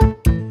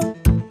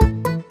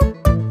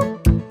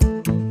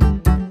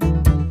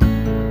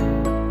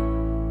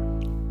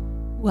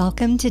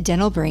welcome to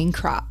Dental Brain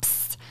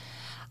Crops.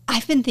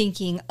 I've been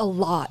thinking a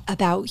lot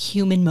about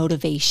human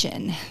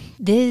motivation.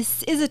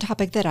 This is a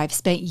topic that I've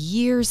spent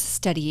years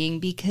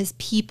studying because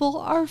people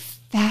are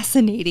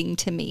fascinating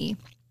to me.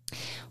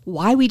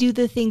 Why we do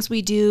the things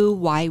we do,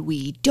 why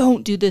we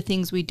don't do the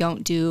things we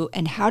don't do,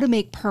 and how to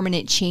make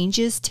permanent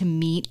changes to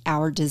meet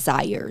our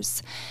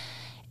desires.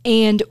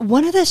 And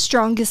one of the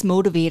strongest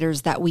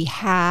motivators that we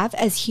have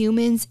as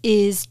humans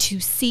is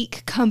to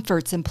seek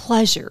comforts and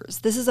pleasures.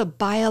 This is a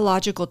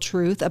biological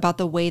truth about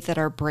the way that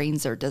our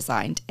brains are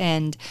designed.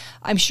 And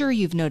I'm sure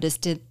you've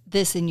noticed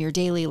this in your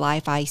daily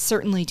life. I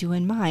certainly do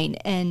in mine.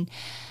 And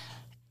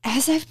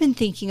as I've been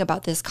thinking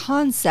about this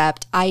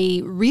concept,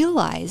 I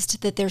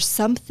realized that there's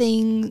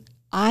something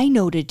I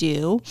know to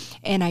do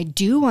and I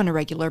do on a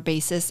regular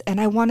basis, and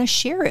I want to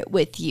share it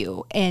with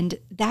you. And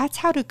that's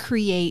how to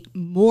create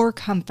more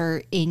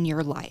comfort in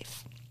your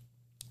life.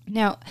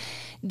 Now,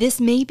 this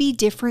may be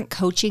different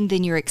coaching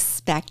than you're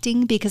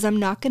expecting because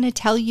I'm not going to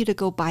tell you to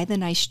go buy the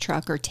nice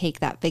truck or take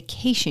that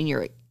vacation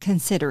you're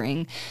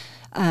considering.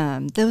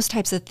 Those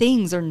types of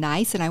things are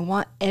nice, and I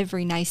want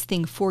every nice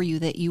thing for you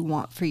that you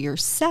want for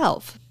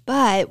yourself.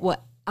 But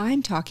what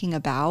I'm talking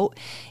about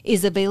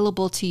is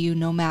available to you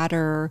no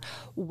matter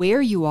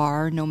where you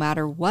are, no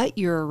matter what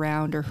you're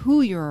around or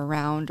who you're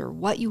around or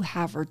what you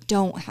have or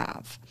don't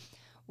have.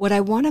 What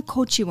I want to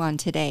coach you on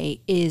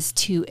today is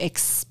to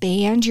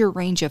expand your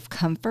range of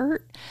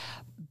comfort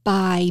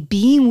by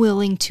being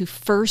willing to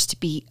first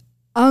be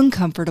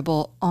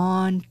uncomfortable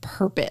on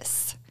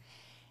purpose.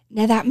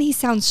 Now that may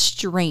sound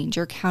strange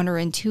or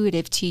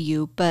counterintuitive to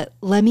you, but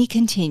let me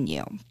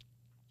continue.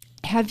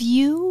 Have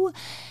you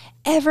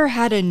ever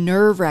had a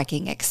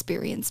nerve-wracking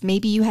experience?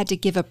 Maybe you had to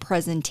give a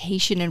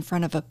presentation in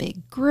front of a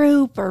big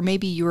group, or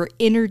maybe you were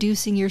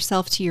introducing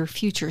yourself to your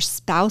future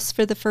spouse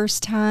for the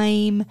first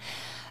time.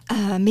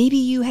 Maybe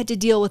you had to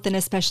deal with an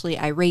especially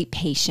irate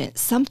patient,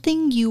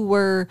 something you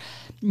were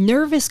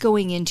nervous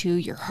going into,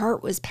 your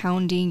heart was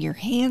pounding, your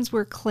hands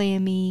were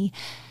clammy.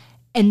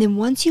 And then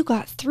once you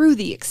got through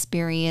the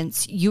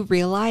experience, you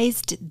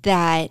realized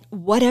that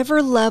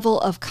whatever level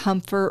of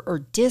comfort or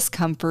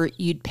discomfort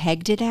you'd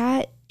pegged it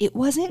at, it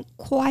wasn't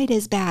quite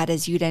as bad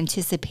as you'd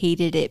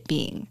anticipated it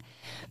being.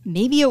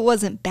 Maybe it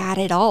wasn't bad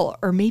at all,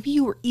 or maybe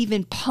you were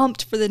even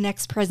pumped for the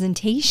next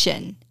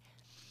presentation.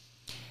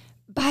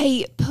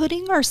 By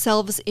putting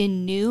ourselves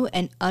in new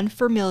and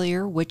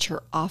unfamiliar, which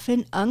are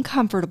often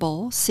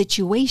uncomfortable,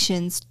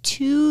 situations,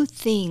 two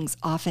things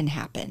often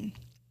happen.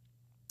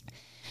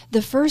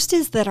 The first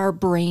is that our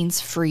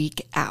brains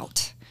freak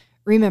out.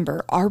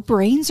 Remember, our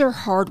brains are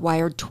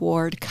hardwired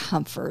toward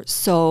comfort.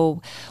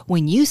 So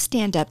when you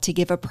stand up to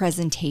give a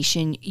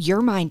presentation,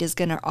 your mind is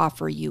going to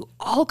offer you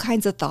all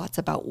kinds of thoughts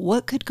about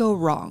what could go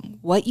wrong,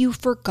 what you've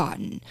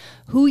forgotten,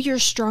 who your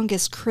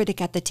strongest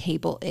critic at the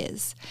table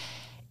is.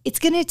 It's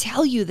going to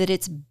tell you that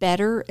it's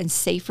better and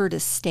safer to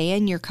stay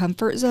in your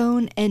comfort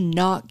zone and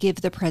not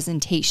give the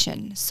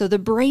presentation. So the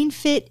brain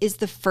fit is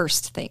the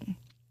first thing.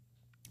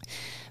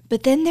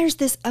 But then there's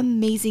this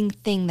amazing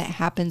thing that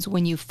happens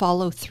when you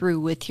follow through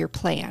with your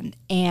plan.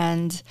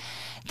 And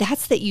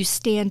that's that you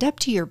stand up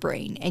to your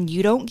brain and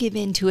you don't give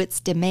in to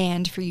its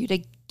demand for you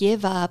to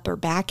give up or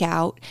back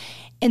out.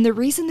 And the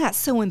reason that's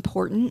so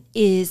important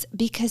is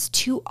because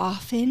too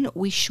often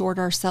we short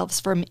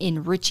ourselves from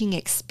enriching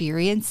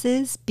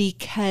experiences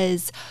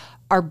because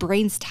our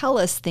brains tell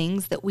us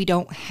things that we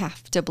don't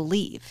have to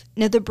believe.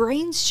 Now, the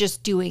brain's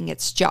just doing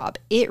its job.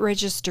 It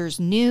registers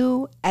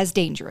new as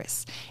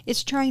dangerous.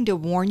 It's trying to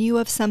warn you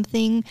of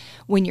something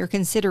when you're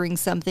considering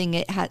something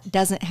it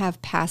doesn't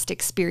have past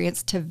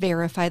experience to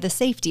verify the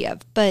safety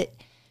of. But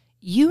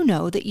you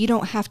know that you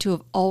don't have to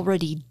have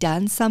already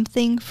done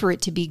something for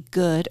it to be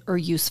good or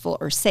useful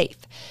or safe.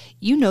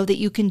 You know that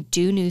you can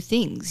do new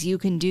things. You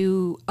can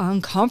do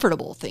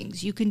uncomfortable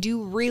things. You can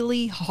do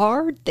really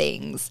hard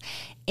things.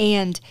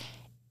 And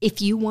if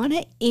you want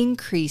to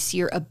increase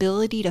your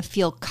ability to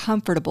feel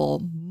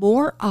comfortable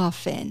more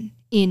often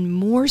in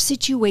more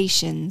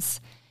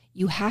situations,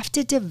 you have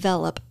to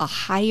develop a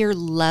higher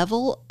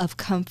level of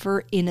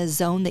comfort in a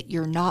zone that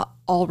you're not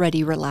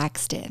already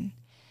relaxed in.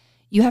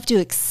 You have to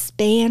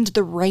expand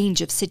the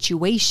range of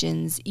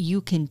situations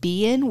you can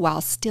be in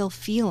while still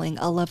feeling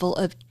a level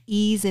of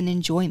ease and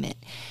enjoyment.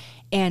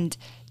 And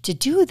to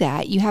do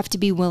that, you have to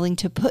be willing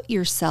to put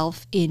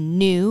yourself in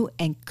new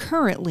and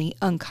currently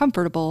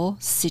uncomfortable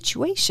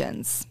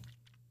situations.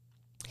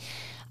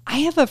 I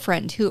have a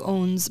friend who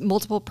owns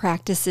multiple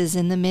practices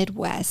in the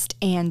Midwest,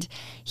 and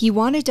he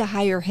wanted to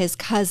hire his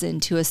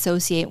cousin to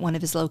associate one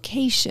of his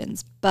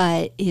locations,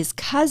 but his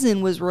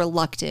cousin was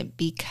reluctant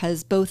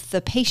because both the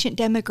patient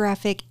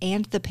demographic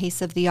and the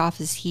pace of the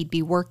office he'd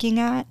be working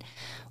at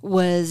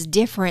was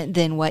different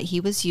than what he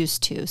was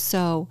used to.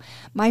 So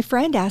my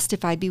friend asked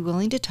if I'd be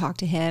willing to talk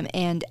to him,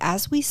 and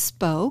as we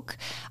spoke,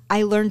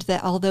 I learned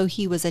that although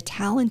he was a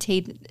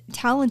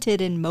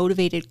talented and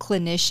motivated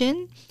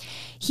clinician,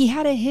 he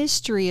had a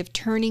history of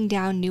turning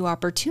down new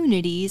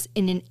opportunities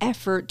in an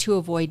effort to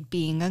avoid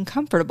being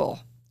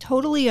uncomfortable.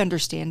 Totally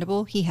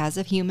understandable. He has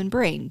a human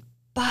brain.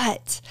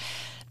 But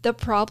The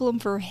problem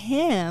for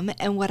him,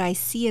 and what I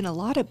see in a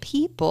lot of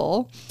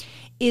people,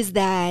 is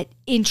that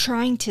in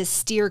trying to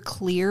steer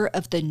clear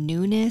of the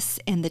newness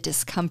and the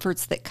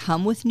discomforts that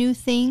come with new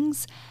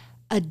things,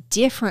 a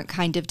different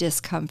kind of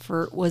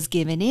discomfort was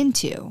given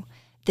into.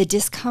 The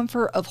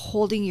discomfort of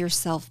holding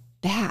yourself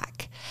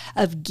back,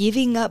 of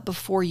giving up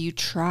before you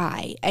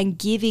try and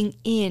giving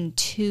in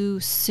too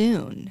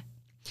soon.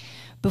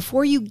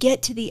 Before you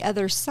get to the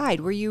other side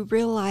where you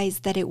realize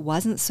that it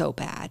wasn't so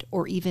bad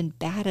or even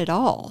bad at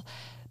all,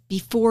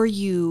 before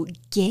you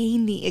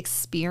gain the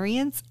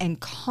experience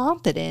and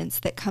confidence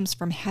that comes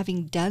from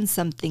having done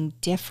something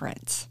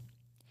different.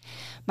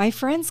 My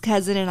friend's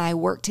cousin and I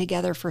worked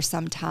together for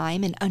some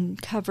time and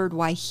uncovered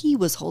why he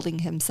was holding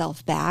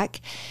himself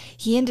back.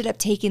 He ended up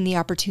taking the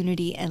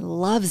opportunity and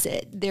loves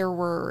it. There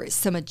were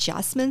some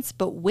adjustments,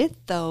 but with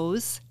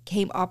those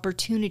came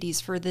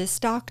opportunities for this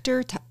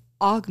doctor to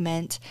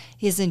augment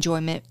his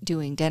enjoyment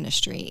doing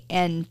dentistry.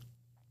 And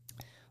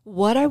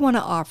what I want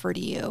to offer to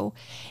you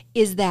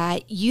is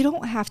that you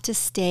don't have to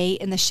stay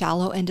in the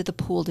shallow end of the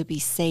pool to be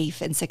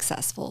safe and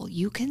successful.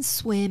 You can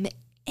swim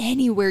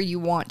anywhere you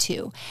want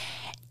to.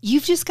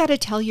 You've just got to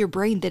tell your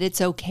brain that it's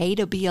okay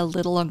to be a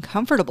little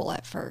uncomfortable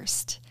at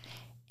first.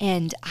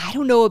 And I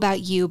don't know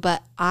about you,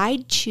 but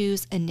I'd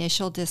choose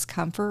initial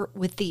discomfort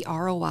with the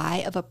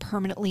ROI of a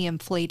permanently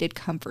inflated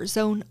comfort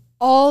zone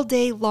all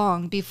day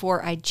long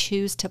before I'd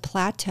choose to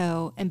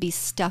plateau and be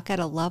stuck at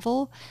a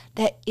level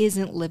that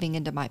isn't living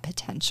into my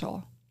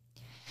potential.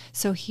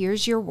 So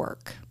here's your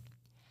work.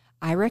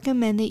 I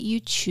recommend that you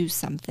choose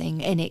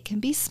something, and it can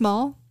be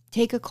small.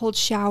 Take a cold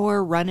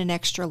shower, run an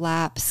extra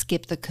lap,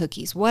 skip the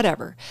cookies,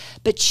 whatever.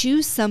 But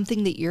choose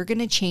something that you're going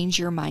to change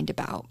your mind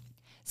about.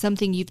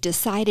 Something you've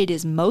decided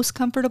is most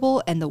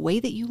comfortable and the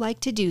way that you like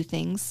to do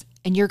things,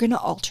 and you're going to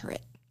alter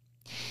it.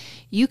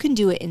 You can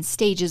do it in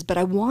stages, but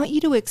I want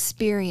you to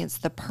experience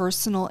the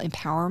personal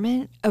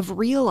empowerment of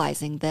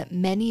realizing that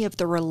many of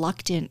the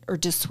reluctant or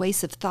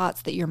dissuasive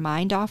thoughts that your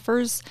mind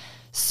offers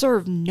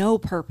serve no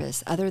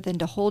purpose other than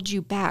to hold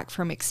you back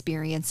from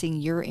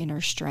experiencing your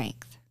inner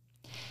strength.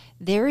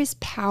 There is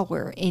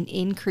power in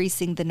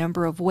increasing the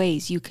number of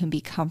ways you can be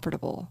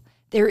comfortable.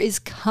 There is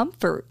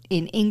comfort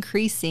in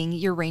increasing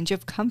your range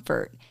of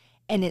comfort,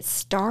 and it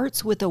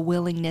starts with a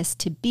willingness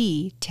to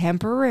be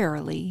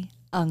temporarily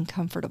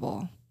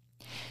uncomfortable.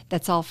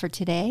 That's all for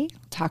today.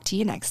 Talk to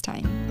you next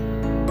time.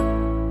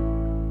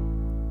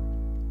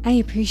 I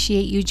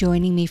appreciate you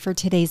joining me for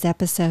today's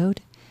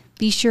episode.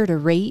 Be sure to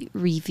rate,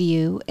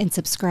 review, and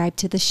subscribe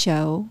to the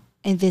show,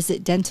 and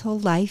visit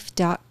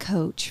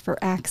dentallife.coach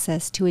for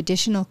access to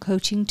additional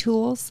coaching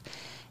tools,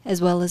 as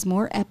well as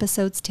more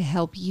episodes to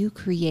help you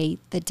create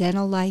the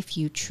dental life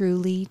you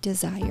truly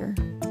desire.